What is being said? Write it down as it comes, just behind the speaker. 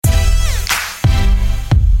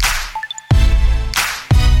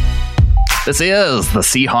This is the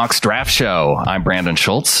Seahawks Draft Show. I'm Brandon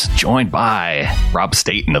Schultz, joined by Rob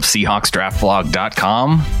Staten of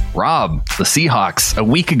SeahawksDraftBlog.com. Rob, the Seahawks, a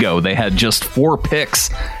week ago, they had just 4 picks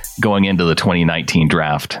going into the 2019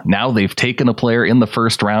 draft. Now they've taken a player in the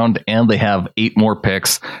first round, and they have 8 more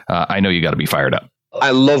picks. I know you got to be fired up.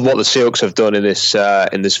 I love what the Seahawks have done in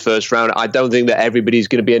this first round. I don't think that everybody's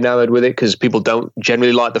going to be enamored with it because people don't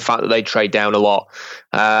generally like the fact that they trade down a lot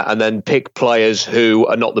and then pick players who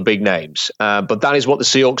are not the big names. But that is what the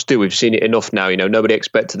Seahawks do. We've seen it enough now. You know, nobody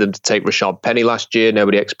expected them to take Rashad Penny last year.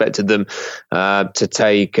 Nobody expected them to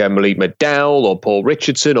take Malik McDowell or Paul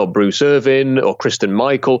Richardson or Bruce Irvin or Kristen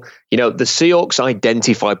Michael. You know, the Seahawks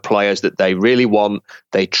identify players that they really want.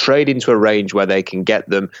 They trade into a range where they can get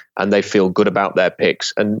them, and they feel good about their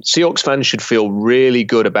picks. And Seahawks fans should feel really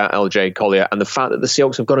good about LJ Collier and the fact that the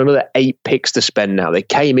Seahawks have got another 8 picks to spend now. They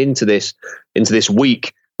came into this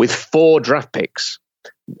week with 4 draft picks.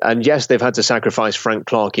 And yes, they've had to sacrifice Frank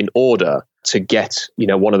Clark in order to get, you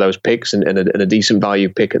know, one of those picks and a decent value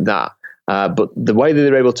pick at that. But the way that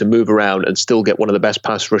they're able to move around and still get one of the best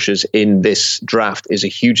pass rushers in this draft is a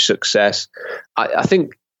huge success. I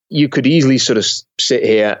think you could easily sort of sit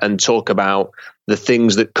here and talk about the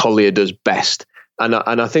things that Collier does best. And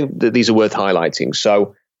I think that these are worth highlighting.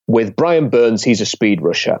 So with Brian Burns, he's a speed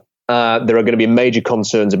rusher. There are going to be major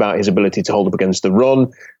concerns about his ability to hold up against the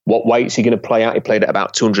run. What weight's he going to play at? He played at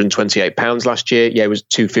about 228 pounds last year. Yeah, it was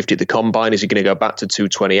 250 at the combine. Is he going to go back to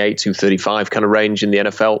 228, 235 kind of range in the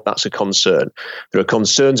NFL? That's a concern. There are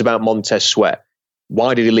concerns about Montez Sweat.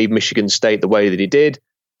 Why did he leave Michigan State the way that he did?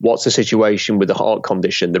 What's the situation with the heart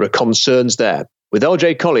condition? There are concerns there. With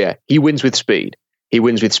LJ Collier, he wins with speed. He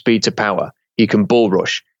wins with speed to power. He can bull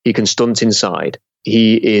rush. He can stunt inside.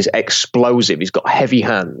 He is explosive. He's got heavy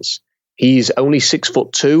hands. He's only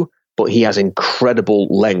 6'2", but he has incredible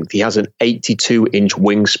length. He has an 82-inch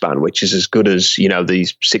wingspan, which is as good as, you know,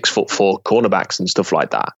 these 6'4" cornerbacks and stuff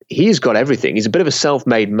like that. He's got everything. He's a bit of a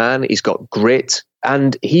self-made man. He's got grit.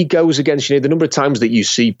 And he goes against, you know, the number of times that you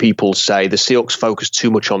see people say the Seahawks focus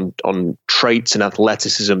too much on traits and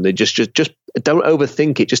athleticism. They just don't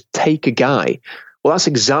overthink it. Just take a guy. Well, that's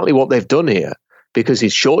exactly what they've done here, because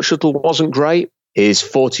his short shuttle wasn't great. His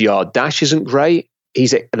 40-yard dash isn't great.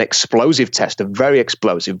 He's an explosive tester, very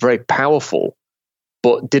explosive, very powerful,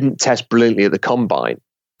 but didn't test brilliantly at the combine.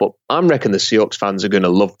 But I reckon the Seahawks fans are going to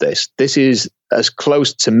love this. This is as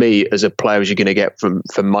close to me as a player as you're going to get from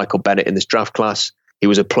Michael Bennett in this draft class. He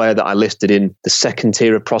was a player that I listed in the second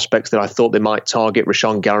tier of prospects that I thought they might target.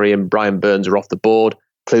 Rashawn Gary and Brian Burns are off the board.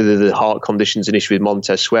 Clearly, the heart condition's an issue with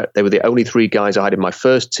Montez Sweat. They were the only 3 guys I had in my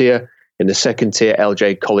first tier. In the second tier,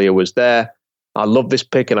 LJ Collier was there. I love this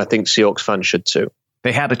pick, and I think Seahawks fans should too.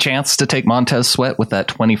 They had a chance to take Montez Sweat with that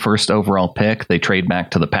 21st overall pick. They trade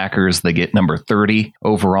back to the Packers. They get number 30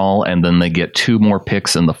 overall, and then they get 2 more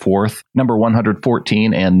picks in the 4th. Number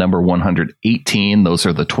 114 and number 118. Those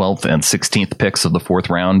are the 12th and 16th picks of the 4th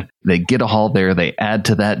round. They get a haul there. They add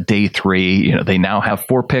to that day 3. You know, they now have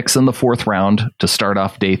 4 picks in the 4th round to start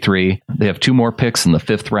off day 3. They have 2 more picks in the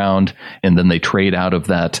 5th round, and then they trade out of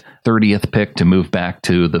that 30th pick to move back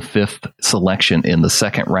to the 5th selection in the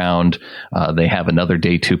 2nd round. They have another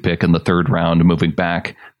day 2 pick in the 3rd round, moving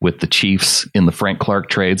back with the Chiefs in the Frank Clark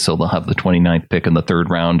trade. So they'll have the 29th pick in the 3rd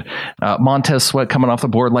round. Montez Sweat coming off the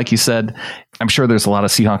board, like you said. I'm sure there's a lot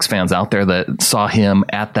of Seahawks fans out there that saw him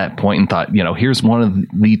at that point and thought, you know, here's one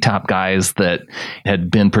of the top guys that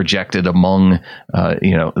had been projected among,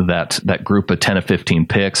 that group of 10 to 15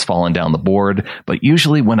 picks falling down the board. But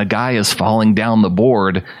usually when a guy is falling down the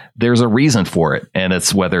board, there's a reason for it. And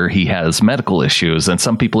it's whether he has medical issues. And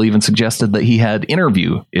some people even suggested that he had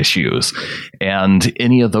interview issues. And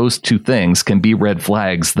any of those 2 things can be red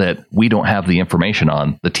flags that we don't have the information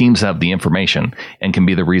on. The teams have the information and can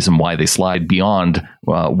be the reason why they slide beyond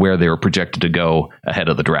where they were projected to go ahead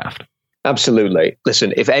of the draft. Absolutely.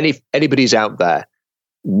 Listen, if anybody's out there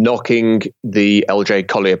knocking the LJ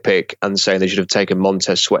Collier pick and saying they should have taken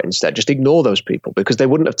Montez Sweat instead, just ignore those people, because they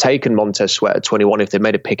wouldn't have taken Montez Sweat at 21 if they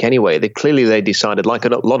made a pick anyway. They decided, like a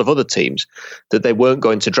lot of other teams, that they weren't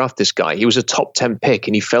going to draft this guy. He was a top 10 pick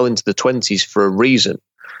and he fell into the 20s for a reason.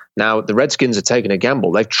 Now, the Redskins are taking a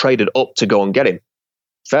gamble. They've traded up to go and get him.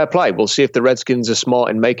 Fair play. We'll see if the Redskins are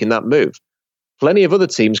smart in making that move. Plenty of other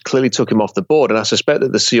teams clearly took him off the board, and I suspect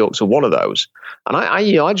that the Seahawks are one of those. And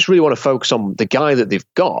I just really want to focus on the guy that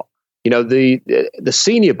they've got. You know, the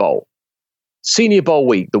Senior Bowl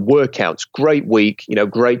week, the workouts, great week. You know,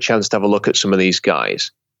 great chance to have a look at some of these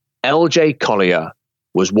guys. LJ Collier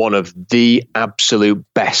was one of the absolute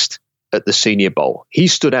best at the Senior Bowl. He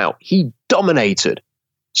stood out. He dominated.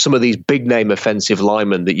 some of these big name offensive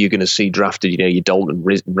linemen that you're going to see drafted, your Dalton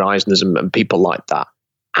Reisners and people like that,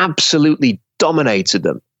 absolutely dominated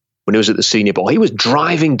them when he was at the Senior Bowl. He was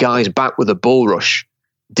driving guys back with a bull rush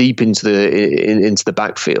deep into the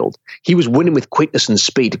backfield. He was winning with quickness and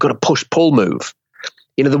speed. He's got a push-pull move.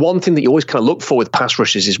 The one thing that you always kind of look for with pass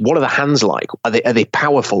rushers is, what are the hands like? Are they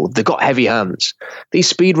powerful? They've got heavy hands. These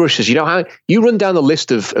speed rushers, how you run down the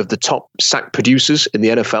list of the top sack producers in the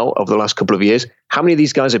NFL over the last couple of years. How many of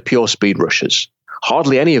these guys are pure speed rushers?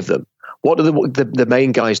 Hardly any of them. What do the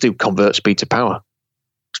main guys do? Convert speed to power.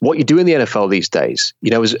 It's what you do in the NFL these days.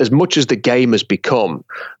 As much as the game has become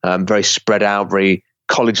very spread out, very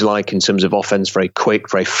college-like in terms of offense, very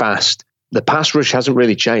quick, very fast, the pass rush hasn't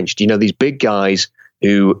really changed. These big guys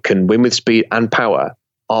who can win with speed and power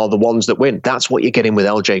are the ones that win. That's what you're getting with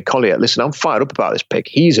LJ Collier. Listen, I'm fired up about this pick.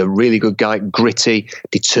 He's a really good guy, gritty,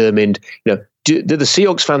 determined. Do the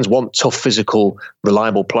Seahawks fans want tough, physical,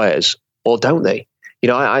 reliable players, or don't they?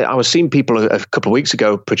 I was seeing people a couple of weeks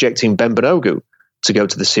ago projecting Ben Banogu to go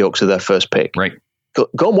to the Seahawks as their first pick. Right.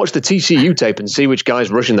 Go and watch the TCU tape and see which guy's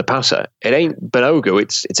rushing the passer. It ain't Banogu,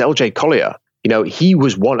 it's LJ Collier. He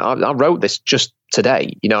was one. I wrote this just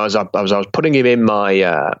today. As I was putting him in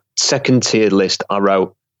my second tiered list, I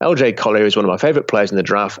wrote, LJ Collier is one of my favorite players in the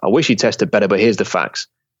draft. I wish he tested better, but here's the facts.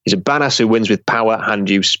 He's a badass who wins with power, hand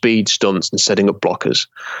use, speed, stunts, and setting up blockers.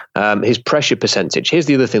 His pressure percentage. Here's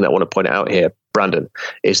the other thing that I want to point out here, Brandon,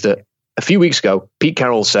 is that a few weeks ago, Pete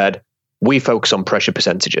Carroll said, we focus on pressure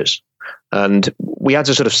percentages. And we had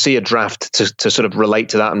to sort of see a draft to sort of relate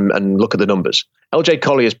to that and look at the numbers. LJ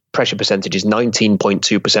Collier's pressure percentage is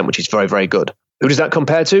 19.2%, which is very, very good. Who does that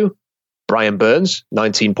compare to? Brian Burns,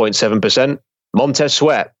 19.7%. Montez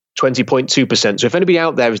Sweat, 20.2%. So if anybody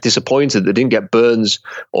out there is disappointed that didn't get Burns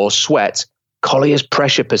or Sweat, Collier's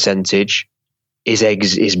pressure percentage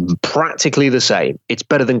is practically the same. It's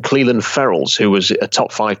better than Cleveland Ferrell's, who was a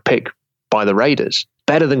top 5 pick by the Raiders.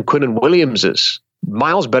 Better than Quinnen Williams's.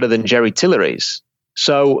 Miles better than Jerry Tillery's.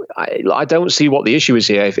 So I don't see what the issue is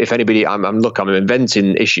here. If anybody, I'm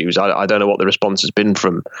inventing issues. I don't know what the response has been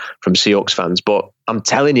from Seahawks fans, but I'm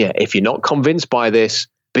telling you, if you're not convinced by this,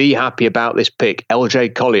 be happy about this pick.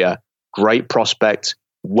 LJ Collier, great prospect,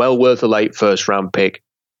 well worth a late first round pick.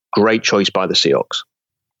 Great choice by the Seahawks.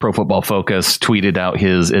 Pro Football Focus tweeted out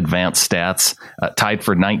his advanced stats, tied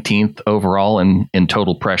for 19th overall in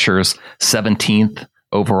total pressures, 17th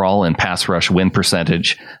overall in pass rush win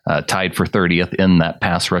percentage, tied for 30th in that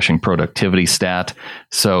pass rushing productivity stat.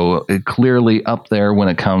 So clearly up there when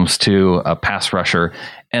it comes to a pass rusher.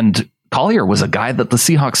 And Collier was a guy that the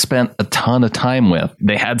Seahawks spent a ton of time with.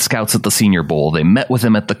 They had scouts at the Senior Bowl. They met with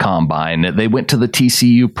him at the Combine. They went to the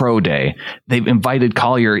TCU Pro Day. They've invited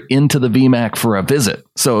Collier into the VMAC for a visit.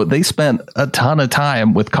 So they spent a ton of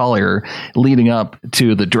time with Collier leading up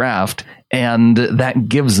to the draft. And that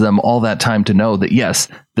gives them all that time to know that, yes,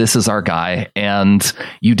 this is our guy. And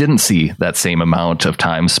you didn't see that same amount of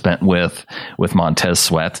time spent with Montez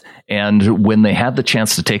Sweat. And when they had the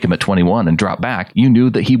chance to take him at 21 and drop back, you knew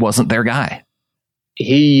that he wasn't their guy.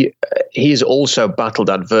 He's also battled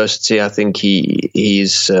adversity. I think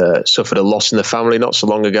he's suffered a loss in the family not so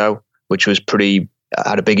long ago, which was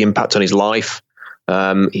had a big impact on his life.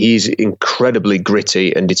 He's incredibly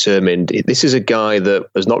gritty and determined. This is a guy that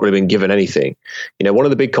has not really been given anything. One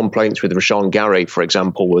of the big complaints with Rashawn Gary, for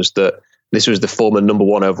example, was that this was the former number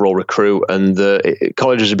 1 overall recruit, and the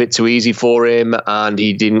college was a bit too easy for him, and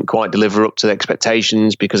he didn't quite deliver up to the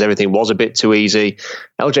expectations because everything was a bit too easy.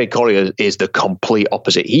 LJ Collier is the complete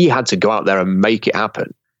opposite. He had to go out there and make it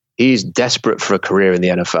happen. He's desperate for a career in the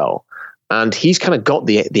NFL, and he's kind of got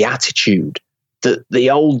the attitude that the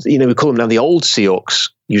old, we call them now the old Seahawks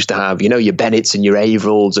used to have, your Bennett's and your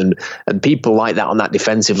Averils and people like that on that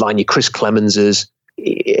defensive line, your Chris Clemenses.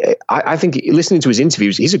 I think listening to his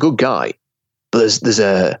interviews, he's a good guy, but there's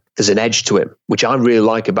an edge to him, which I really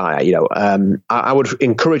like about it. I would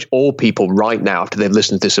encourage all people right now, after they've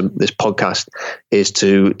listened to this podcast, is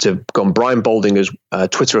to go on Brian Baldinger's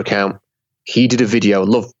Twitter account. He did a video. I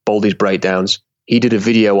love Baldy's breakdowns. He did a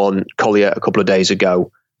video on Collier a couple of days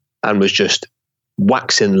ago and was just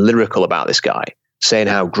waxing lyrical about this guy, saying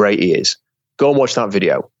how great he is. Go and watch that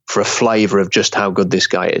video for a flavor of just how good this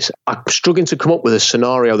guy is. I'm struggling to come up with a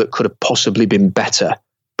scenario that could have possibly been better,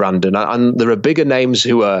 Brandon. And there are bigger names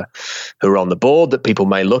who are on the board that people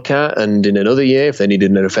may look at. And in another year, if they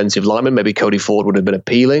needed an offensive lineman, maybe Cody Ford would have been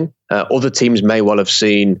appealing. Other teams may well have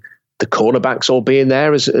seen the cornerbacks all being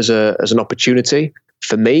there as an opportunity.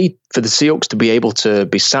 For me, for the Seahawks to be able to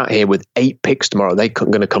be sat here with 8 picks tomorrow, they're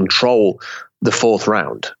going to control the 4th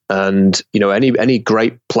round. And, any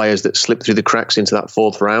great players that slip through the cracks into that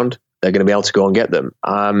 4th round, they're going to be able to go and get them.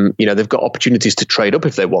 They've got opportunities to trade up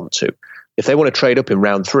if they want to. If they want to trade up in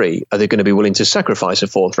round 3, are they going to be willing to sacrifice a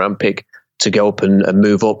 4th round pick to go up and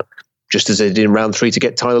move up, just as they did in round 3 to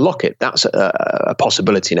get Tyler Lockett? That's a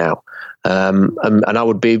possibility now. And I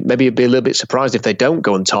would be a little bit surprised if they don't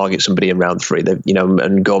go and target somebody in round 3,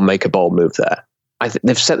 and go and make a bold move there.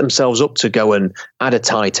 They've set themselves up to go and add a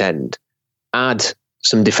tight end, add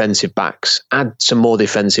some defensive backs, add some more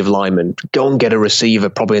defensive linemen, go and get a receiver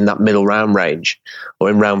probably in that middle round range or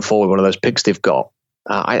in round 4 with one of those picks they've got.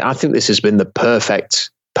 I think this has been the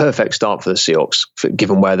perfect start for the Seahawks,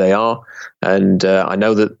 given where they are. And I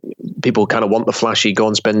know that people kind of want the flashy, go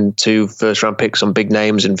and spend 2 first-round picks on big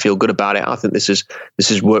names and feel good about it. I think this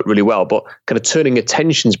has worked really well. But kind of turning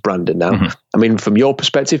attentions, Brandon, now. Mm-hmm. I mean, from your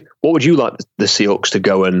perspective, what would you like the Seahawks to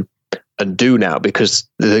go and do now? Because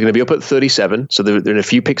they're going to be up at 37, so they're in a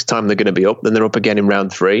few picks' time they're going to be up. Then they're up again in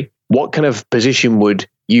round 3. What kind of position would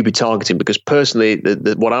you be targeting? Because personally,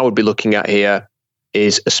 what I would be looking at here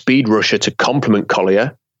is a speed rusher to complement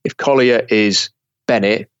Collier. If Collier is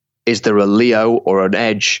Bennett, is there a Leo or an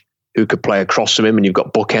edge who could play across from him and you've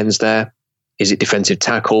got bookends there? Is it defensive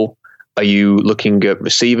tackle? Are you looking at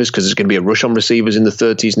receivers because there's going to be a rush on receivers in the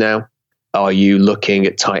 30s now? Are you looking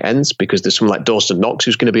at tight ends because there's someone like Dawson Knox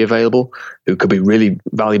who's going to be available who could be really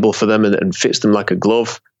valuable for them and fits them like a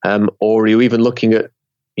glove? Or are you even looking at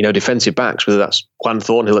defensive backs, whether that's Juan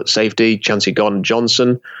Thornhill at safety, Chancey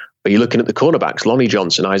Gardner-Johnson? Are you looking at the cornerbacks, Lonnie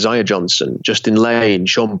Johnson, Isaiah Johnson, Justin Lane,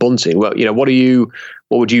 Sean Bunting? Well, what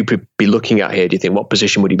would you be looking at here, do you think? What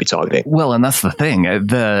position would you be targeting? Well, and that's the thing.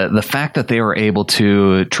 The fact that they were able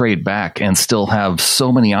to trade back and still have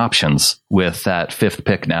so many options with that 5th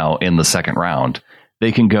pick now in the 2nd round,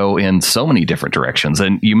 they can go in so many different directions.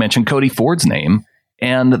 And you mentioned Cody Ford's name,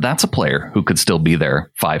 and that's a player who could still be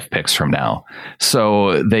there 5 picks from now.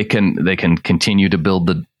 So they can continue to build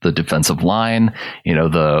the defensive line.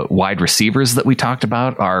 The wide receivers that we talked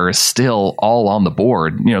about are still all on the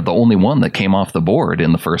board. The only one that came off the board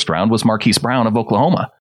in the 1st round was Marquise Brown of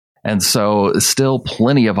Oklahoma. And so still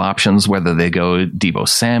plenty of options, whether they go Deebo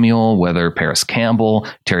Samuel, whether Paris Campbell,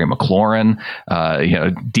 Terry McLaurin,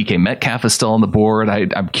 DK Metcalf is still on the board.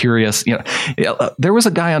 I'm curious. There was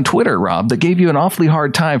a guy on Twitter, Rob, that gave you an awfully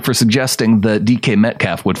hard time for suggesting that DK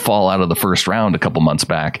Metcalf would fall out of the 1st round a couple months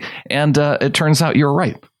back. And it turns out you're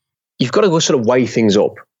right. You've got to go sort of weigh things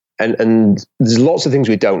up. And there's lots of things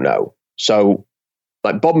we don't know. So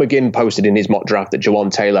like Bob McGinn posted in his mock draft that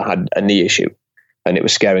Jawan Taylor had a knee issue. And it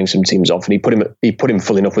was scaring some teams off. And he put him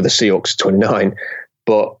full enough with the Seahawks 29,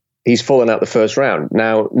 but he's fallen out the 1st round.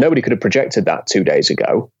 Now, nobody could have projected that 2 days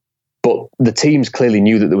ago, but the teams clearly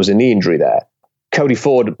knew that there was a knee injury there. Cody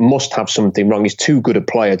Ford must have something wrong. He's too good a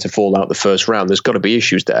player to fall out the 1st round. There's got to be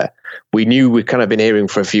issues there. We've kind of been hearing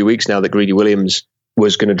for a few weeks now that Greedy Williams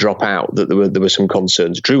was going to drop out, that there were some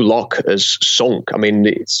concerns. Drew Lock has sunk. I mean,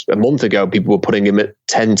 it's a month ago, people were putting him at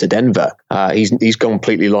 10 to Denver. He's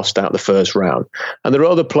completely lost out the 1st round. And there are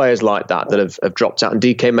other players like that have dropped out, and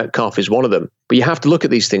DK Metcalf is one of them. But you have to look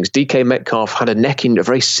at these things. DK Metcalf had a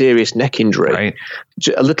very serious neck injury. Right.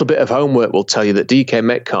 A little bit of homework will tell you that DK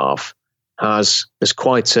Metcalf has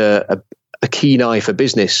quite a keen eye for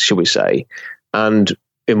business, shall we say. And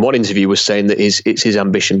in one interview was saying that it's his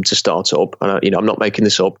ambition to start up, and I'm not making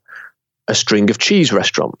this up, a string of cheese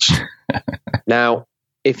restaurants. Now,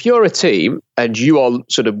 if you're a team and you are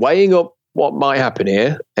sort of weighing up what might happen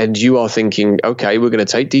here, and you are thinking, okay, we're going to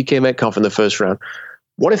take DK Metcalf in the 1st round,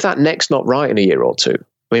 what if that neck's not right in a year or 2?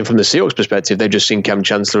 I mean, from the Seahawks perspective, they've just seen Cam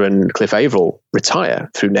Chancellor and Cliff Averill retire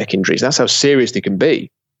through neck injuries. That's how serious they can be.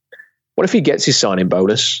 What if he gets his signing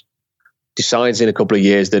bonus, decides in a couple of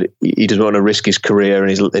years that he doesn't want to risk his career and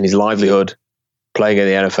his livelihood playing in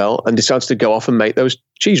the NFL, and decides to go off and make those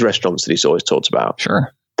cheese restaurants that he's always talked about?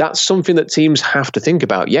 Sure. That's something that teams have to think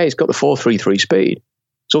about. Yeah, he's got the 4.33 speed.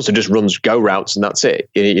 It's also just runs go routes and that's it.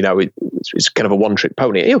 It's kind of a one-trick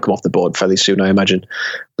pony. He'll come off the board fairly soon, I imagine.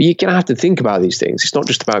 But you're going to have to think about these things. It's not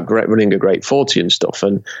just about running a great 40 and stuff.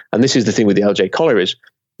 And this is the thing with the LJ Collier is,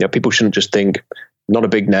 people shouldn't just think, not a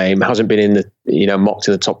big name, hasn't been in the, mocked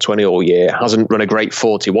in the top 20 all year, hasn't run a great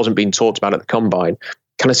 40, wasn't being talked about at the combine.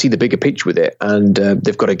 Kind of see the bigger picture with it. And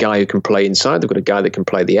they've got a guy who can play inside. They've got a guy that can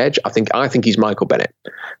play the edge. I think he's Michael Bennett.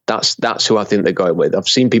 That's who I think they're going with. I've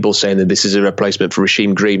seen people saying that this is a replacement for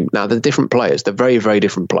Rasheem Green. Now, they're different players. They're very, very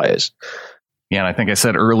different players. Yeah, and I think I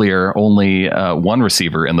said earlier, only one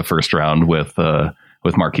receiver in the 1st round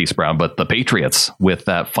with Marquise Brown, but the Patriots with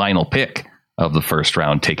that final pick of the 1st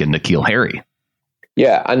round taking N'Keal Harry.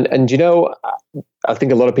 Yeah, and you know, I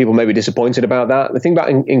think a lot of people may be disappointed about that. The thing about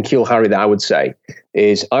N'Keal Harry that I would say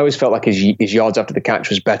is I always felt like his yards after the catch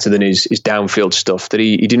was better than his downfield stuff, that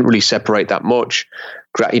he didn't really separate that much.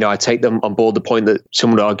 You know, I take them on board the point that some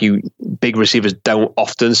would argue big receivers don't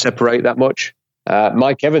often separate that much.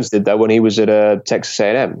 Mike Evans did that when he was at Texas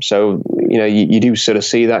A&M. So, you know, you do sort of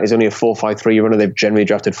see that. He's only a 4.53 runner. They've generally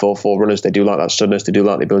drafted 4.4 runners. They do like that suddenness. They do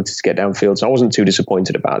like the ability to get downfield. So I wasn't too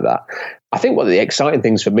disappointed about that. I think one of the exciting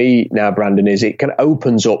things for me now, Brandon, is it kind of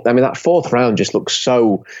opens up. I mean, that fourth round just looks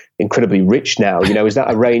so incredibly rich now. You know, is that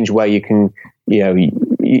a range where you can, you know,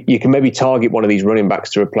 you can maybe target one of these running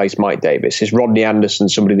backs to replace Mike Davis? Is Rodney Anderson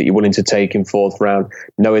somebody that you're willing to take in fourth round,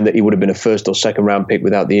 knowing that he would have been a first or second round pick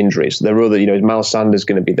without the injuries? There are other, you know, Miles Sanders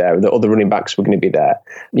going to be there. The other running backs were going to be there.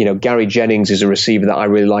 You know, Gary Jennings is a receiver that I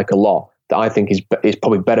really like a lot, that I think is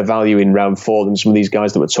probably better value in round 4 than some of these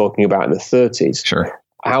guys that we're talking about in the 30s. Sure.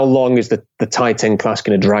 How long is the tight end class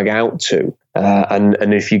going to drag out to?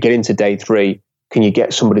 And if you get into day 3, can you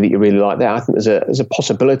get somebody that you really like there? I think there's a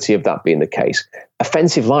possibility of that being the case.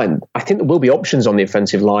 Offensive line, I think there will be options on the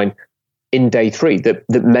offensive line in day 3 that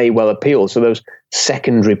may well appeal. So those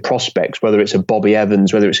secondary prospects, whether it's a Bobby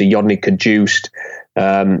Evans, whether it's a Yodny Cajuste,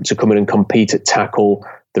 to come in and compete at tackle.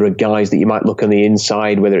 There are guys that you might look on the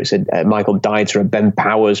inside, whether it's a Michael Deiter, a Ben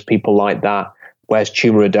Powers, people like that. Where's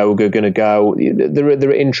Chuma Edoga going to go? There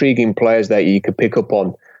are intriguing players there you could pick up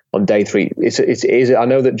on day 3. I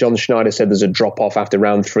know that John Schneider said there's a drop off after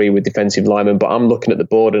round 3 with defensive linemen, but I'm looking at the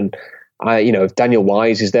board and if Daniel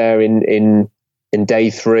Wise is there in day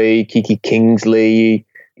 3, Kiki Kingsley,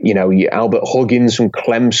 Albert Huggins from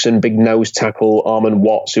Clemson, big nose tackle, Armon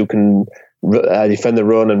Watts who can defend the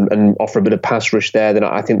run and offer a bit of pass rush there, then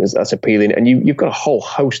I think that's appealing. And you've got a whole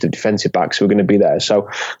host of defensive backs who are going to be there. So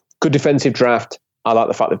good defensive draft. I like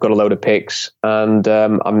the fact they've got a load of picks, and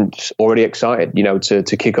I'm just already excited,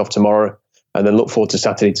 to kick off tomorrow, and then look forward to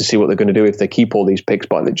Saturday to see what they're going to do if they keep all these picks.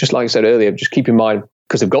 But just like I said earlier, just keep in mind,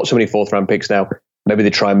 because they've got so many 4th round picks now, maybe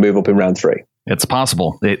they try and move up in round 3. It's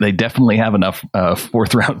possible. They definitely have enough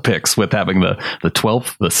 4th round picks with having the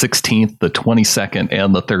 12th, the 16th, the 22nd,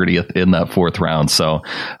 and the 30th in that 4th round. So,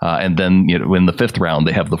 and then in the 5th round,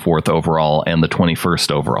 they have the 4th overall and the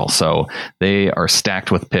 21st overall. So they are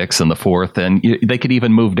stacked with picks in the 4th, and they could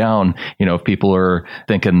even move down. If people are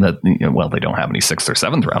thinking that, they don't have any 6th or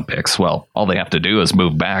 7th round picks. Well, all they have to do is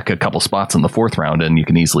move back a couple spots in the 4th round, and you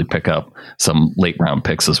can easily pick up some late round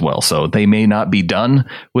picks as well. So they may not be done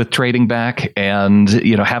with trading back. And,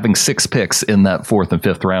 having 6 picks in that 4th and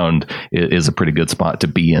 5th round is a pretty good spot to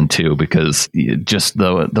be in too, because just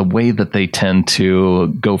the way that they tend to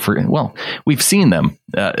go for, we've seen them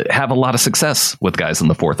have a lot of success with guys in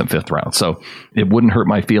the 4th and 5th round. So it wouldn't hurt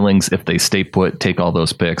my feelings if they stay put, take all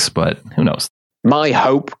those picks, but who knows? My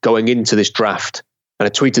hope going into this draft, and I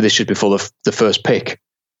tweeted this just before the first pick,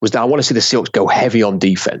 was that I want to see the Seahawks go heavy on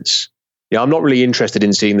defense. I'm not really interested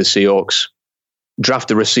in seeing the Seahawks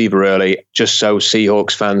draft a receiver early just so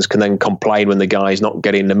Seahawks fans can then complain when the guy's not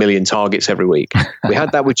getting a million targets every week. We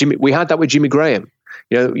had that with Jimmy Graham.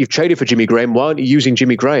 You've traded for Jimmy Graham. Why aren't you using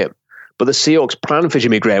Jimmy Graham? But the Seahawks' plan for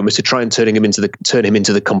Jimmy Graham was to try and turn him into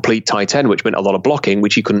the complete tight end, which meant a lot of blocking,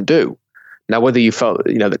 which he couldn't do. Now, whether you felt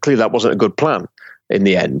that clearly that wasn't a good plan in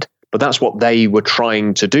the end, but that's what they were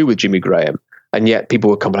trying to do with Jimmy Graham. And yet people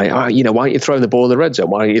were complaining, why aren't you throwing the ball in the red zone?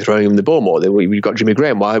 Why aren't you throwing him the ball more? We've got Jimmy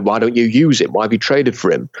Graham. Why don't you use him? Why have you traded for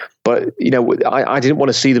him? But, I didn't want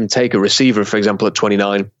to see them take a receiver, for example, at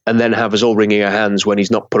 29 and then have us all wringing our hands when he's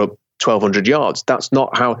not put up 1,200 yards. That's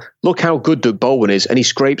not how, look how good Doug Baldwin is. And he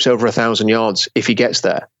scrapes over 1,000 yards if he gets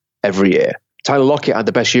there every year. Tyler Lockett had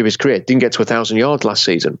the best year of his career. Didn't get to 1,000 yards last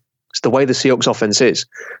season. It's the way the Seahawks offense is.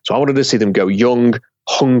 So I wanted to see them go young,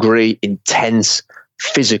 hungry, intense,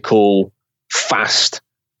 physical, fast,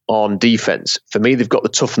 on defense. For me, they've got the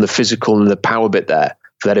tough and the physical and the power bit there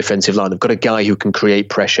for their defensive line. They've got a guy who can create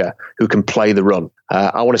pressure, who can play the run.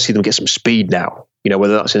 I want to see them get some speed now,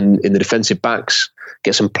 whether that's in the defensive backs,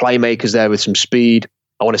 get some playmakers there with some speed.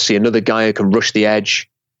 I want to see another guy who can rush the edge.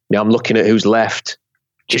 I'm looking at who's left.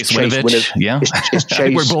 Chase Winovich. Yeah. Is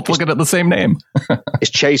Chase, we're both looking at the same name. Is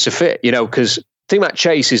Chase a fit? Because the thing about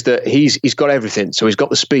Chase is that he's got everything. So he's got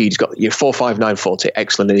the speed. He's got 4.59 40,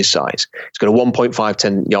 excellent in his size. He's got a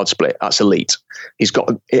 1.510 yard split. That's elite. He's got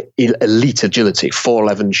elite agility,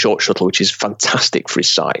 4.11 short shuttle, which is fantastic for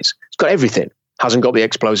his size. He's got everything. Hasn't got the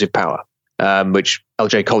explosive power, which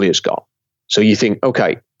LJ Collier's got. So you think,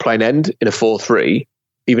 okay, plain end in a 4.3,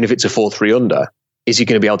 even if it's a 4.3 under, is he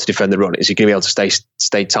going to be able to defend the run? Is he going to be able to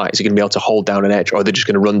stay tight? Is he going to be able to hold down an edge? Or are they just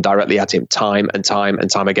going to run directly at him time and time and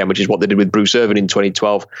time again, which is what they did with Bruce Irvin in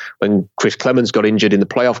 2012 when Chris Clemens got injured in the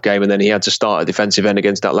playoff game and then he had to start a defensive end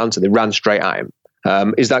against Atlanta. They ran straight at him.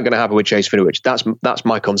 Is that going to happen with Chase Winovich? That's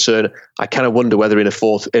my concern. I kind of wonder whether in a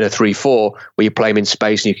 3-4 where you play him in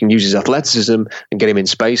space and you can use his athleticism and get him in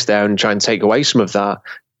space there and try and take away some of that,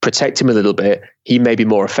 protect him a little bit, he may be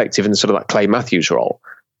more effective in sort of that Clay Matthews role.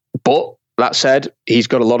 But that said, he's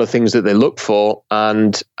got a lot of things that they look for.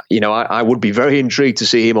 And, I would be very intrigued to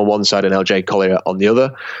see him on one side and LJ Collier on the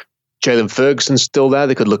other. Jalen Ferguson's still there.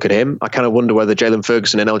 They could look at him. I kind of wonder whether Jalen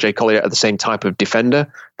Ferguson and LJ Collier are the same type of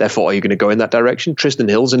defender. Therefore, are you going to go in that direction? Tristan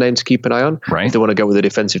Hill's a name to keep an eye on. Right. If they want to go with a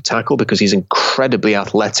defensive tackle because he's incredibly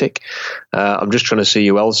athletic. I'm just trying to see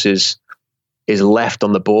who else is left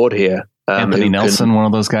on the board here. Anthony Nelson, one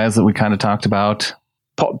of those guys that we kind of talked about.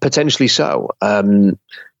 Potentially so.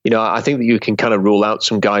 I think that you can kind of rule out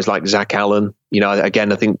some guys like Zach Allen.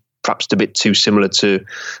 Again, I think perhaps a bit too similar to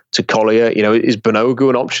Collier. Is Banogu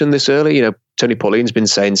an option this early? Tony Pauline's been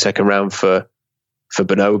saying second round for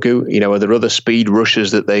Banogu. Are there other speed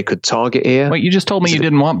rushers that they could target here? Wait, you just told me you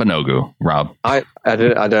didn't want Banogu, Rob. I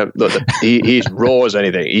don't look. He's raw as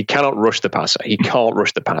anything. He cannot rush the passer. He can't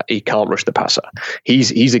rush the passer.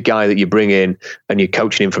 He's a guy that you bring in and you're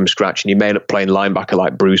coaching him from scratch, and you may end up playing linebacker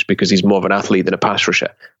like Bruce because he's more of an athlete than a pass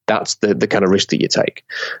rusher. That's the kind of risk that you take.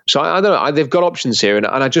 So I don't know. They've got options here, and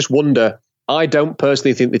I just wonder. I don't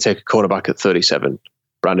personally think they take a cornerback at 37,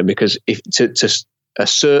 Brandon, because if to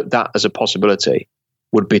assert that as a possibility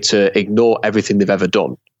would be to ignore everything they've ever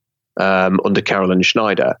done under Carolyn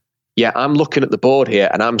Schneider. Yeah, I'm looking at the board here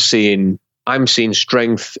and I'm seeing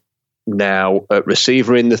strength now at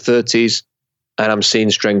receiver in the 30s, and I'm seeing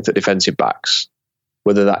strength at defensive backs,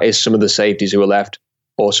 whether that is some of the safeties who are left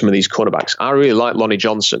or some of these cornerbacks. I really like Lonnie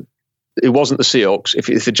Johnson. It wasn't the Seahawks.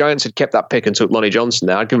 If the Giants had kept that pick and took Lonnie Johnson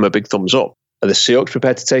there, I'd give him a big thumbs up. Are the Seahawks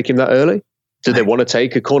prepared to take him that early? Do they want to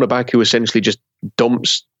take a cornerback who essentially just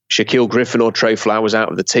dumps Shaquille Griffin or Trey Flowers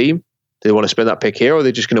out of the team? Do they want to spend that pick here, or are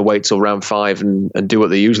they just going to wait till round 5 and do what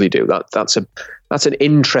they usually do? That's an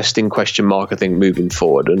interesting question mark, I think, moving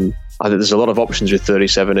forward. And I think there's a lot of options with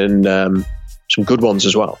 37 and some good ones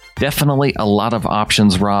as well. Definitely a lot of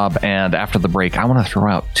options, Rob. And after the break, I want to throw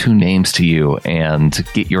out 2 names to you and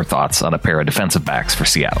get your thoughts on a pair of defensive backs for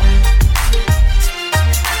Seattle.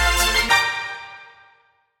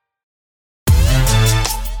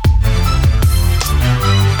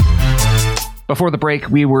 Before the break,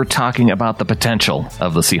 we were talking about the potential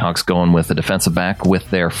of the Seahawks going with a defensive back with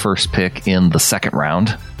their first pick in the second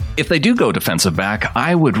round. If they do go defensive back,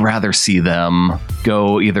 I would rather see them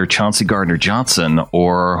go either Chauncey Gardner-Johnson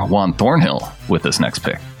or Juan Thornhill with this next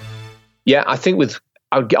pick. Yeah, I think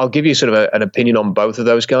I'll give you sort of an opinion on both of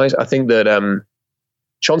those guys. I think that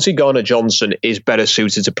Chauncey Gardner-Johnson is better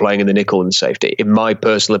suited to playing in the nickel and safety, in my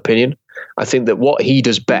personal opinion. I think that what he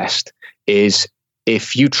does best is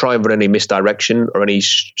if you try and run any misdirection or any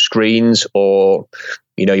screens, or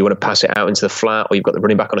you want to pass it out into the flat, or you've got the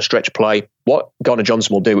running back on a stretch play, what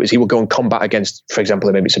Gardner-Johnson will do is he will go and combat against, for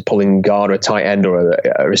example, maybe it's a pulling guard or a tight end or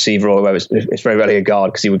a receiver or whoever. It's very rarely a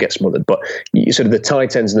guard because he would get smothered. But sort of the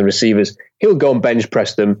tight ends and the receivers, he'll go and bench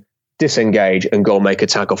press them, disengage, and go and make a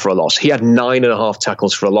tackle for a loss. He had 9.5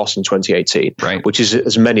 tackles for a loss in 2018, right, which is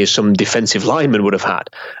as many as some defensive linemen would have had.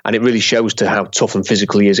 And it really shows to how tough and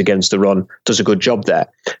physical he is against the run. Does a good job there.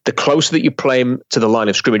 The closer that you play him to the line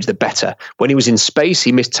of scrimmage, the better. When he was in space,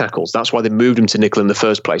 he missed tackles. That's why they moved him to nickel in the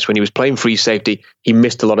first place. When he was playing free safety, he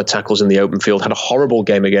missed a lot of tackles in the open field, had a horrible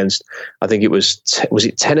game against, I think it was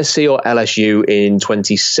it Tennessee or LSU in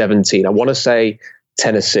 2017? I want to say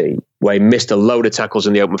Tennessee, where he missed a load of tackles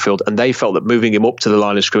in the open field, and they felt that moving him up to the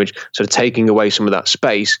line of scrimmage, sort of taking away some of that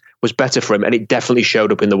space, was better for him, and it definitely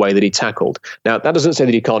showed up in the way that he tackled. Now, that doesn't say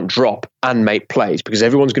that he can't drop and make plays, because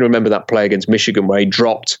everyone's going to remember that play against Michigan where he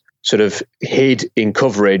dropped, sort of hid in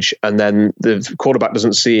coverage, and then the quarterback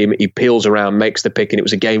doesn't see him, he peels around, makes the pick, and it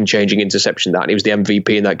was a game-changing interception, that, and he was the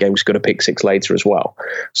MVP in that game, he's got a pick 6 later as well.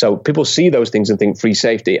 So people see those things and think free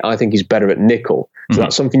safety. I think he's better at nickel. So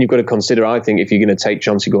that's something you've got to consider, I think, if you're going to take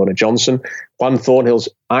Chauncey Gardner-Johnson. Juan Thornhill's,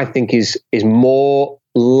 I think, is more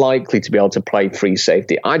likely to be able to play free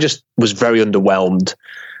safety. I just was very underwhelmed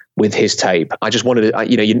with his tape. I just wanted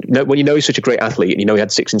to, when you know he's such a great athlete and he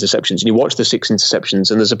had 6 interceptions, and you watch the 6 interceptions,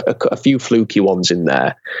 and there's a few fluky ones in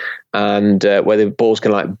there, and where the ball's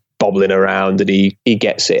kind of like bobbling around and he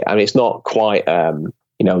gets it. I mean, it's not quite,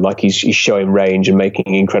 like he's showing range and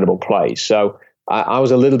making incredible plays. So I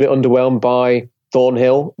was a little bit underwhelmed by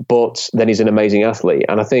Thornhill, but then he's an amazing athlete.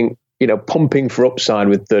 And I think, pumping for upside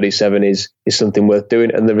with 37 is something worth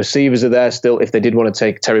doing. And the receivers are there still. If they did want to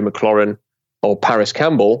take Terry McLaurin or Paris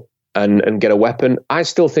Campbell and get a weapon, I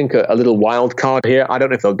still think a little wild card here. I don't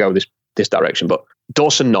know if they'll go this direction, but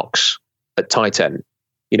Dawson Knox at tight end.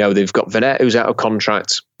 They've got Vanette, who's out of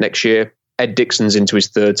contract next year. Ed Dixon's into his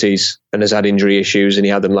 30s and has had injury issues, and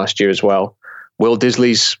he had them last year as well. Will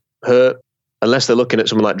Disley's hurt. Unless they're looking at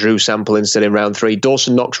someone like Drew Sample instead in round 3.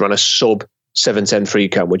 Dawson Knox ran a sub 7:10 free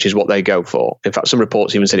cone, which is what they go for. In fact, some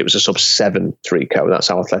reports even said it was a sub 7 3 cone. That's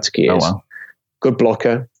how athletic he is. Oh, wow. Good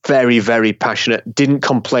blocker. Very, very passionate. Didn't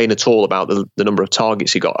complain at all about the number of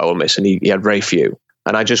targets he got at Ole Miss, and he had very few.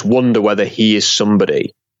 And I just wonder whether he is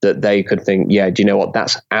somebody that they could think, yeah, do you know what?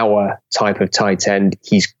 That's our type of tight end.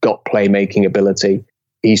 He's got playmaking ability.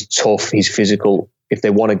 He's tough. He's physical. If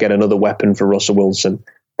they want to get another weapon for Russell Wilson,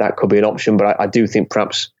 that could be an option. But I do think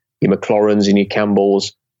perhaps your McLaurins and your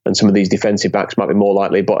Campbells and some of these defensive backs might be more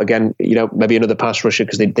likely. But again, maybe another pass rusher,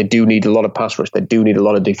 because they do need a lot of pass rush. They do need a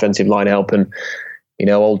lot of defensive line help. And,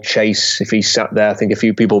 old Chase, if he sat there, I think a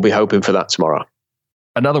few people will be hoping for that tomorrow.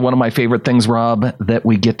 Another one of my favorite things, Rob, that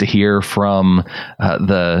we get to hear from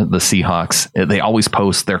the Seahawks, they always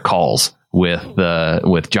post their calls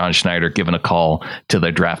with John Schneider giving a call to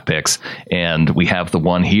their draft picks. And we have the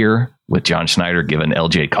one here with John Schneider giving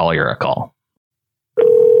LJ Collier a call.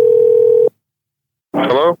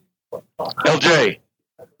 Hello? LJ,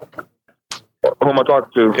 Who am I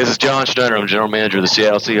talking to? this is John Schneider. I'm general manager of the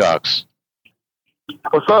Seattle Seahawks.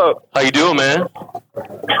 What's up? How you doing, man?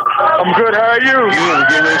 I'm good. How are you? Good. We're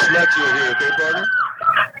getting ready to select you here, okay, partner?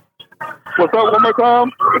 What's up? One more time?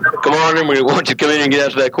 Come on in. We want you to come in and get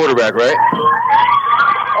after that quarterback, right?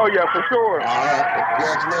 Oh, yeah, for sure. All right.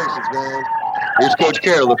 Congratulations, man. Here's Coach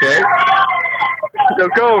Carroll, okay?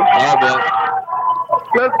 Let's go. All right, man.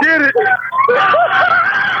 Let's get it. Let's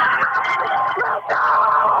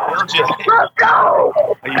go.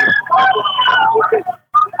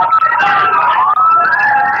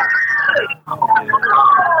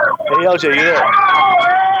 Hey, LJ, you there?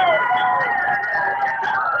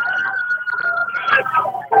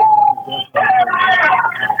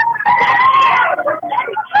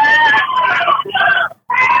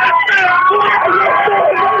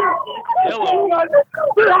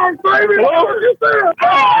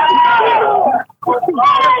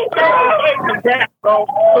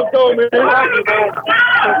 Let's go, man.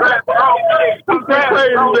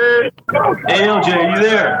 Hey, LJ, you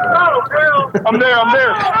there? I'm there.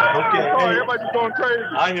 Okay. Oh, Hey, everybody's going crazy.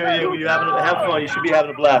 I hear you. You're have fun. You should be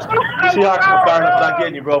having a blast. Seahawks are firing up, not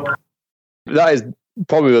getting you, bro. That is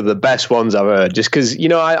probably one of the best ones I've heard, just because,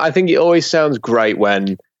 I think it always sounds great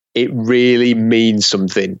when it really means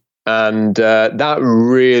something. And that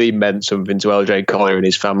really meant something to LJ Collier and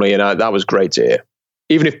his family. And that was great to hear.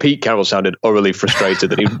 Even if Pete Carroll sounded utterly frustrated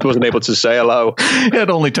that he wasn't able to say hello. It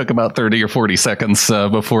only took about 30 or 40 seconds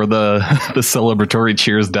before the celebratory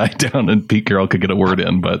cheers died down and Pete Carroll could get a word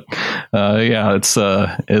in. But yeah,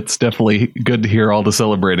 it's definitely good to hear all the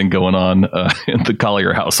celebrating going on in the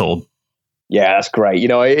Collier household. Yeah, that's great.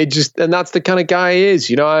 And that's the kind of guy he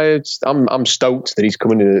is. I'm stoked that he's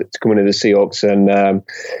coming to the Seahawks, and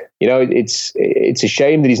it's a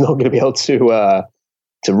shame that he's not going to be able to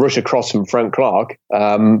rush across from Frank Clark.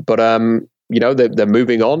 But they're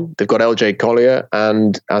moving on. They've got LJ Collier,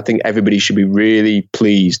 and I think everybody should be really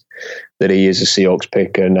pleased that he is a Seahawks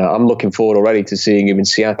pick. And I'm looking forward already to seeing him in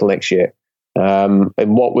Seattle next year. And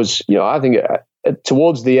what was, I think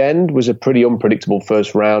towards the end was a pretty unpredictable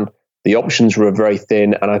first round. The options were very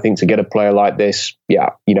thin, and I think to get a player like this,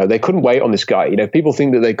 they couldn't wait on this guy. People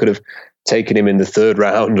think that they could have taken him in the third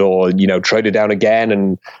round or, traded down again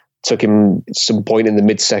and took him at some point in the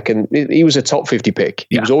mid-second. He was a top 50 pick.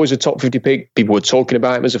 He was always a top 50 pick. People were talking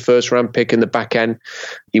about him as a first-round pick in the back end.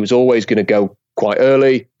 He was always going to go quite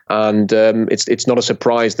early, and it's not a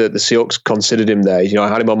surprise that the Seahawks considered him there. I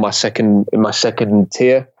had him on my second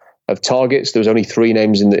tier of targets. There was only 3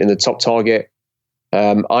 names in the top target.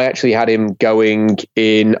 I actually had him going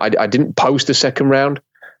in. I didn't post the second round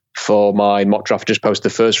for my mock draft, just post the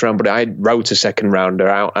first round, but I wrote a second rounder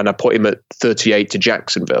out and I put him at 38 to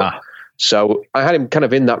Jacksonville. So I had him kind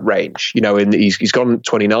of in that range, he's gone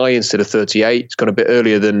 29 instead of 38. It's gone a bit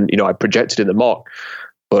earlier than, I projected in the mock,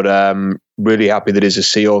 but really happy that he's a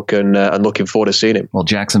Seahawk and looking forward to seeing him. Well,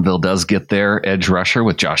 Jacksonville does get their edge rusher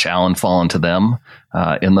with Josh Allen falling to them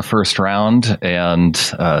in the first round, and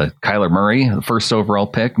Kyler Murray, the first overall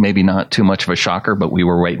pick, maybe not too much of a shocker, but we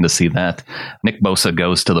were waiting to see that. Nick Bosa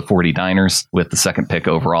goes to the 49ers with the second pick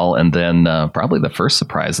overall, and then probably the first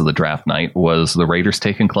surprise of the draft night was the Raiders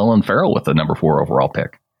taking Clelin Ferrell with the number 4 overall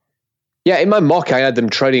pick. Yeah, in my mock, I had them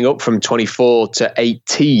trading up from 24 to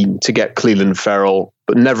 18 to get Clelin Ferrell,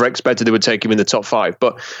 but never expected they would take him in the top 5.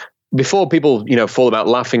 But before people, fall about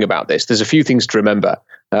laughing about this, there's a few things to remember.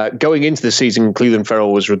 Going into the season, Clelin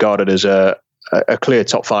Ferrell was regarded as a clear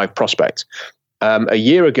top 5 prospect. A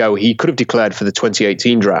year ago, he could have declared for the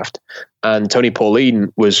 2018 draft, and Tony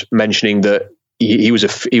Pauline was mentioning that he was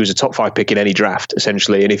a top 5 pick in any draft,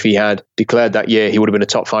 essentially. And if he had declared that year, he would have been a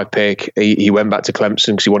top 5 pick. He went back to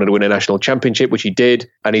Clemson because he wanted to win a national championship, which he did.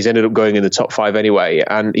 And he's ended up going in the top 5 anyway.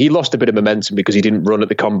 And he lost a bit of momentum because he didn't run at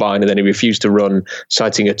the combine, and then he refused to run,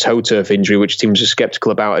 citing a toe turf injury, which teams are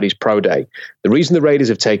skeptical about at his pro day. The reason the Raiders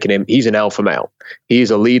have taken him, he's an alpha male. He is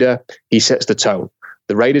a leader. He sets the tone.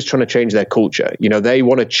 The Raiders trying to change their culture. They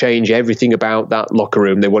want to change everything about that locker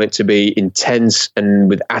room. They want it to be intense and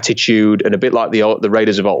with attitude, and a bit like the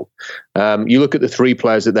Raiders of old. You look at the 3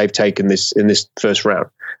 players that they've taken in this first round.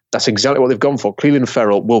 That's exactly what they've gone for. Clelin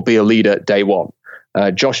Ferrell will be a leader day one.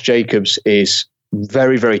 Josh Jacobs is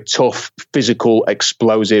very, very tough, physical,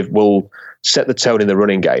 explosive, will set the tone in the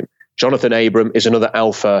running game. Jonathan Abram is another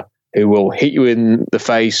alpha who will hit you in the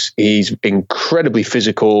face. He's incredibly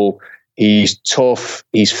physical. He's tough.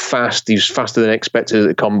 He's fast. He's faster than expected at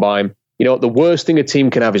the combine. The worst thing a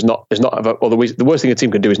team can have is not have the worst thing a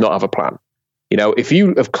team can do is not have a plan. If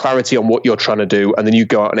you have clarity on what you're trying to do and then you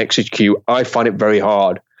go out and execute, I find it very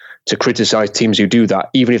hard to criticize teams who do that,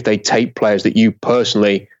 even if they take players that you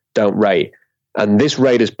personally don't rate. And this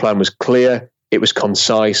Raiders plan was clear. It was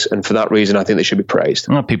concise, and for that reason, I think they should be praised.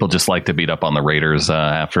 Well, people just like to beat up on the Raiders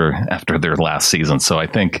after their last season, so I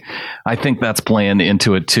think that's playing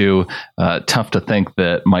into it too. Tough to think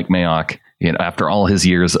that Mike Mayock, after all his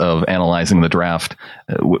years of analyzing the draft,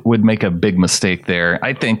 would make a big mistake there.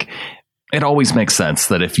 I think it always makes sense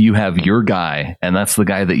that if you have your guy, and that's the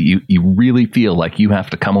guy that you really feel like you have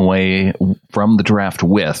to come away from the draft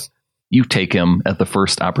with, you take him at the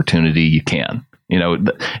first opportunity you can.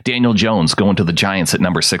 Daniel Jones going to the Giants at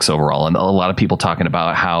number 6 overall, and a lot of people talking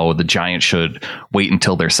about how the Giants should wait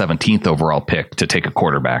until their 17th overall pick to take a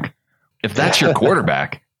quarterback. If that's your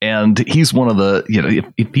quarterback and he's one of the,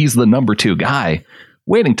 if he's the number 2 guy,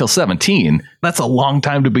 waiting till 17, that's a long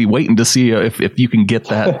time to be waiting to see if you can get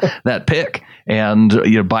that pick.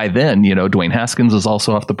 And by then, Dwayne Haskins is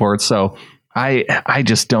also off the board. So I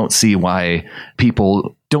just don't see why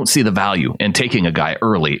people don't see the value in taking a guy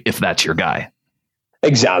early if that's your guy.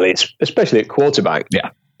 Exactly, especially at quarterback. Yeah.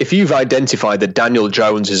 If you've identified that Daniel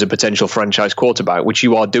Jones is a potential franchise quarterback, which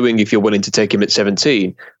you are doing if you're willing to take him at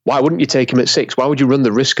 17, why wouldn't you take him at 6? Why would you run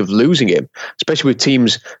the risk of losing him, especially with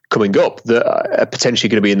teams coming up that are potentially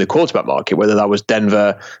going to be in the quarterback market, whether that was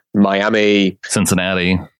Denver, Miami,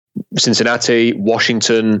 Cincinnati,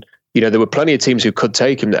 Washington. There were plenty of teams who could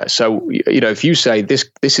take him there. So, if you say this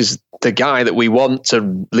is the guy that we want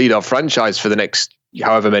to lead our franchise for the next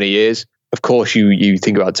however many years, of course, you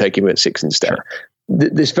think about taking him at 6 instead. Sure.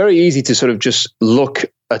 It's very easy to sort of just look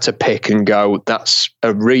at a pick and go, that's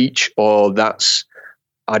a reach, or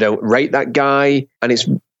I don't rate that guy. And it's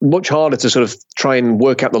much harder to sort of try and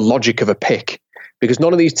work out the logic of a pick, because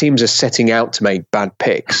none of these teams are setting out to make bad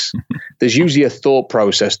picks. There's usually a thought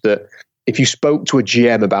process that if you spoke to a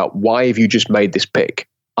GM about why have you just made this pick,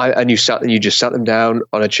 and you just sat them down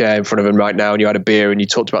on a chair in front of them right now and you had a beer and you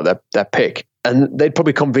talked about their pick, and they'd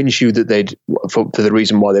probably convince you that for the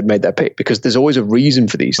reason why they'd made that pick, because there's always a reason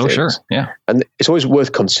for these things. Oh, sure. Yeah. And it's always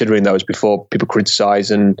worth considering those before people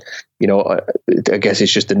criticize. And, I guess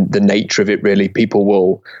it's just the nature of it, really. People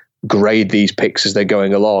will grade these picks as they're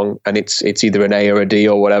going along, and it's either an A or a D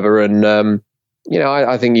or whatever. And,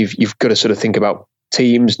 I think you've got to sort of think about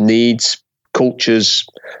teams, needs, cultures,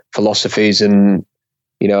 philosophies. And,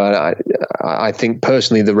 I think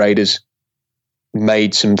personally the Raiders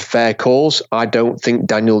made some fair calls. I don't think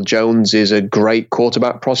Daniel Jones is a great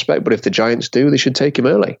quarterback prospect, but if the Giants do, they should take him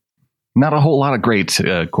early. Not a whole lot of great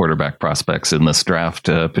quarterback prospects in this draft,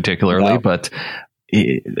 particularly, but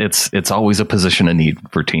it's always a position of need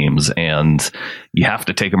for teams, and you have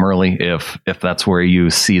to take them early if that's where you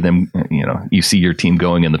see them. You see your team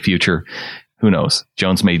going in the future. Who knows?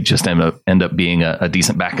 Jones may just end up being a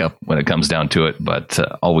decent backup when it comes down to it, but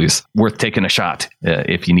always worth taking a shot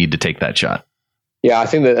if you need to take that shot. Yeah, I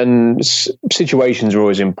think that, and situations are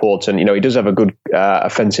always important. He does have a good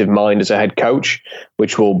offensive mind as a head coach,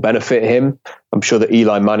 which will benefit him. I'm sure that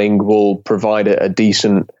Eli Manning will provide a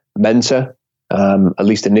decent mentor, at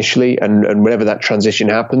least initially. And whenever that transition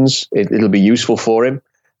happens, it'll be useful for him.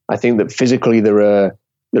 I think that physically there are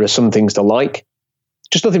some things to like.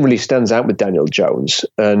 Just nothing really stands out with Daniel Jones.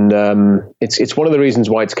 And it's one of the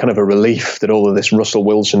reasons why it's kind of a relief that all of this Russell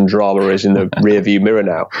Wilson drama is in the rearview mirror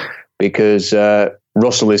now. Because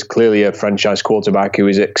Russell is clearly a franchise quarterback who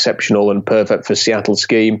is exceptional and perfect for Seattle's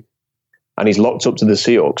scheme. And he's locked up to the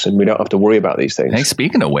Seahawks, and we don't have to worry about these things. Hey,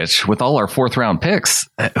 speaking of which, with all our 4th round picks,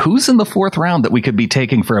 who's in the 4th round that we could be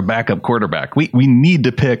taking for a backup quarterback? We need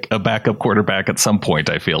to pick a backup quarterback at some point,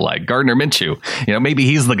 I feel like. Gardner Minshew, maybe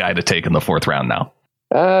he's the guy to take in the 4th round now.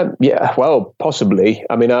 Yeah, well, possibly.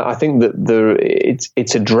 I mean, I think that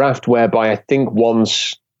it's a draft whereby I think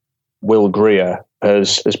once Will Grier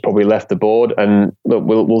has probably left the board, and look,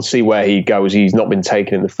 we'll see where he goes. He's not been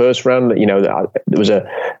taken in the 1st round. There was a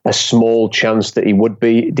small chance that he would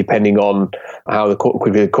be, depending on how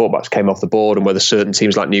quickly the quarterbacks came off the board and whether certain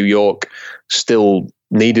teams like New York still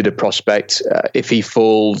needed a prospect. If he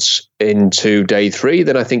falls into day 3,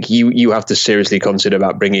 then I think you have to seriously consider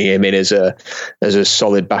about bringing him in as a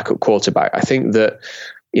solid backup quarterback. I think that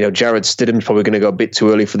Jarrett Stidham's probably going to go a bit too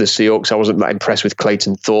early for the Seahawks. I wasn't that impressed with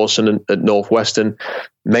Clayton Thorson at Northwestern.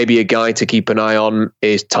 Maybe a guy to keep an eye on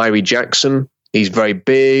is Tyree Jackson. He's very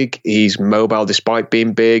big. He's mobile despite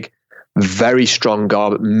being big. Very strong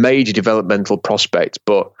arm, major developmental prospect,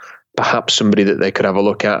 but perhaps somebody that they could have a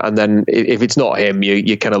look at. And then if it's not him,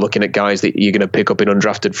 you're kind of looking at guys that you're going to pick up in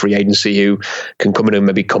undrafted free agency who can come in and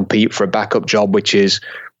maybe compete for a backup job, which is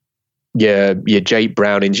your Jake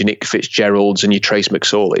Brownings, your Nick Fitzgeralds, and your Trace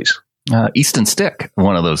McSorleys. Easton Stick,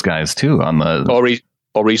 one of those guys too, on the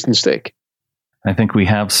or Easton Stick. I think we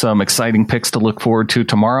have some exciting picks to look forward to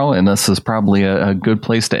tomorrow, and this is probably a good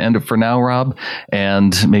place to end it for now, Rob,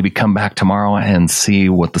 and maybe come back tomorrow and see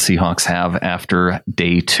what the Seahawks have after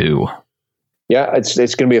day 2. Yeah, it's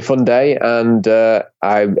going to be a fun day, and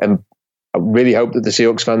I really hope that the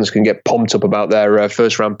Seahawks fans can get pumped up about their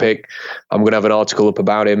 1st round pick. I'm going to have an article up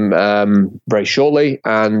about him very shortly,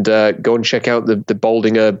 and go and check out the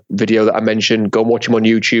Baldinger video that I mentioned. Go and watch him on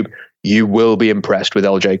YouTube. You will be impressed with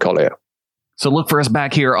LJ Collier. So look for us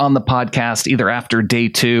back here on the podcast either after day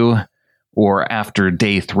 2 or after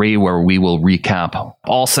day 3, where we will recap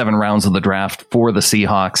all 7 rounds of the draft for the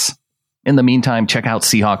Seahawks. In the meantime, check out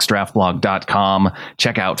SeahawksDraftBlog.com.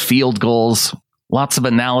 Check out Field Goals. Lots of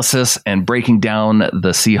analysis and breaking down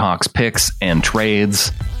the Seahawks picks and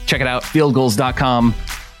trades. Check it out, fieldgoals.com.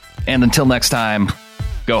 And until next time,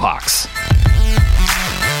 go Hawks.